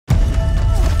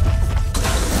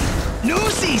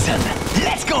season.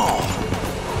 Let's go!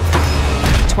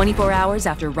 24 hours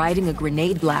after riding a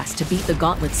grenade blast to beat the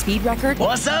Gauntlet speed record,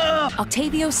 What's up?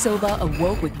 Octavio Silva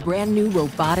awoke with brand new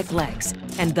robotic legs,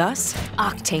 and thus,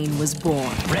 Octane was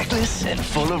born. Reckless and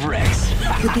full of wrecks.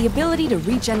 With the ability to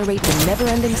regenerate the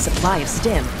never-ending supply of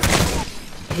stim,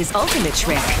 his ultimate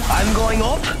trick I'm going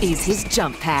up, is his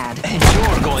jump pad. and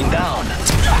you're going down.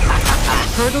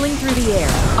 Hurtling through the air,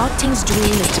 Octane's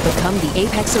dream is to become the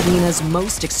Apex Arena's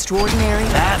most extraordinary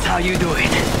That's how you do it.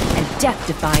 and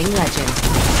death-defying legend.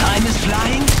 Time is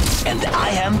flying, and I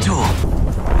am too.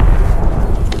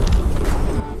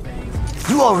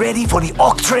 You all ready for the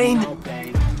Octane?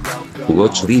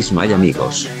 Watch this, my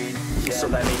amigos. So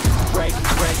let me break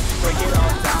it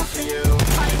all down for you.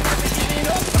 I ain't never giving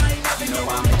up, you know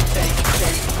I'm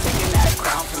taking that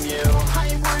crown from you. I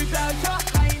ain't worried about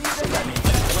you, so let me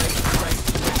break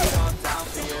it all down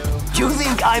for you. You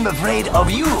think I'm afraid of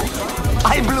you?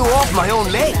 I blew off my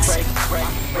own legs.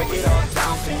 Break it all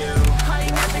down for you. I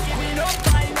ain't never giving up,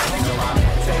 you know I'm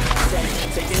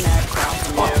taking that crown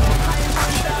from you. I ain't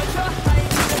worried about you, so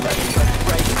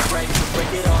let me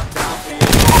break it all down for you.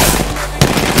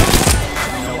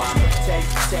 You know I'm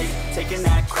taking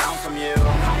that crown from you.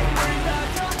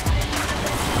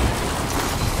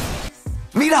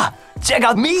 Mira, check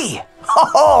out me!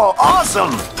 Oh,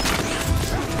 awesome!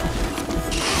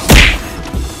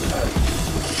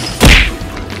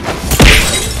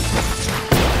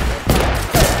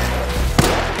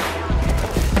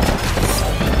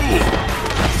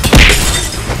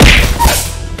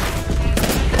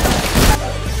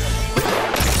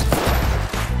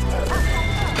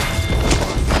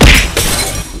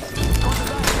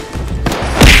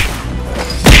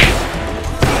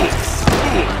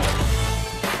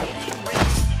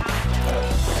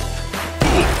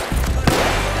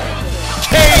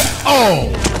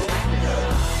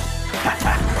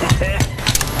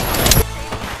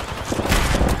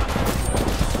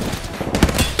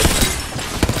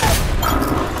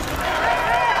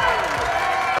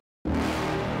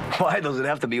 Why does it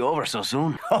have to be over so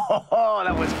soon? Oh,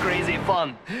 that was crazy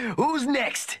fun. Who's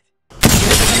next? You're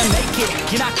never gonna make it,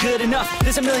 you're not good enough.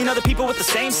 There's a million other people with the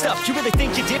same stuff. You really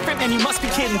think you're different? Man, you must be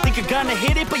kidding. Think you're gonna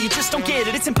hit it, but you just don't get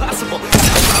it. It's impossible, it's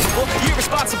not probable, you're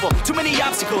irresponsible. Too many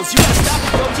obstacles, you gotta stop it,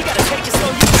 bro. You gotta take it slow,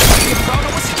 you gotta be a pro. No,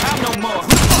 what's your time no more?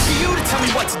 Who the fuck are you to tell me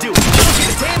what to do? I don't give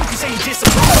a damn if you say you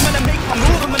disapprove. I'm gonna make my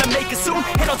move, I'm gonna make it soon.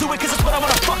 And I'll do it cause it's what I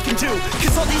wanna fucking do.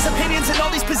 Cause all these opinions and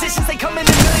all these positions, they come in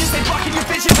millions. They blocking your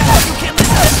vision, but now you can't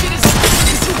listen. That shit is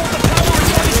cause you want the power as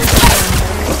long as you got it.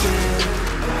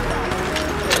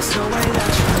 There's no way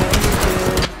that you make it.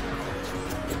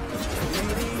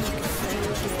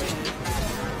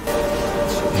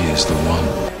 He is the one.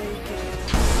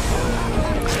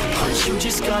 Aren't you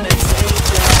just gonna take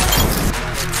that?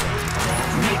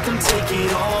 Make them take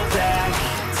it all back.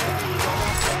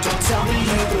 Don't tell me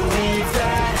you believe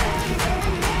that.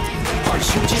 Aren't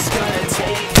you just gonna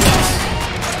take that?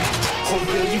 Or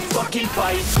will you fucking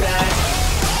fight back?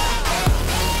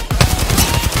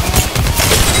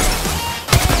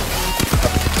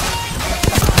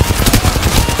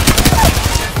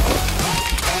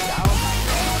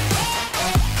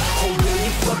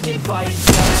 Fight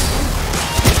back.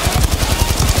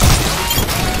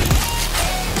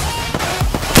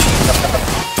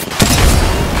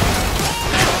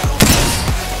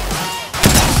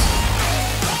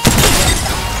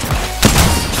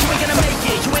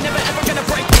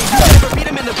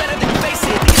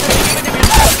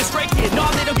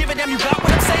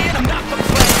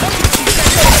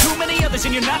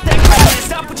 And you're not that great.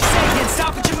 Stop what you're saying,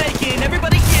 stop what you're making.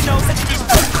 Everybody here knows that you're just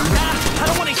nah, I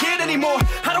don't wanna hear it anymore.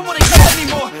 I don't wanna hear it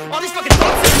anymore. All these fucking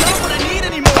thoughts are not what I need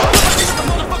anymore. I'm just the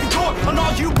motherfucking door on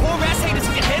all you poor ass haters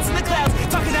with your heads in the clouds.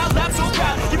 Talking out loud so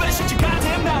proud. You better shut your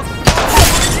goddamn mouth.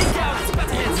 It's about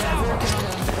to get sour.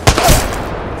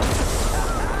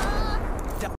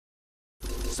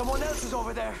 Someone else is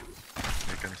over there.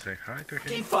 You can say hi to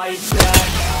him. Fight back.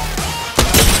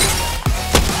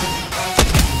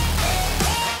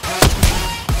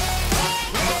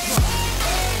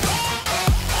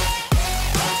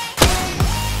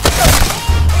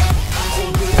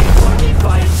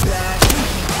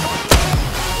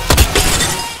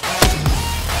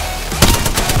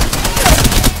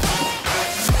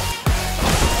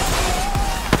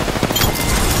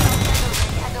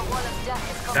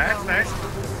 That's nice.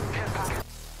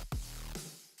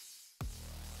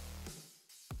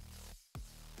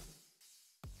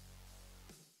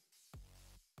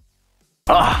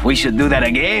 Oh, we should do that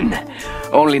again.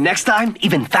 Only next time,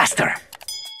 even faster.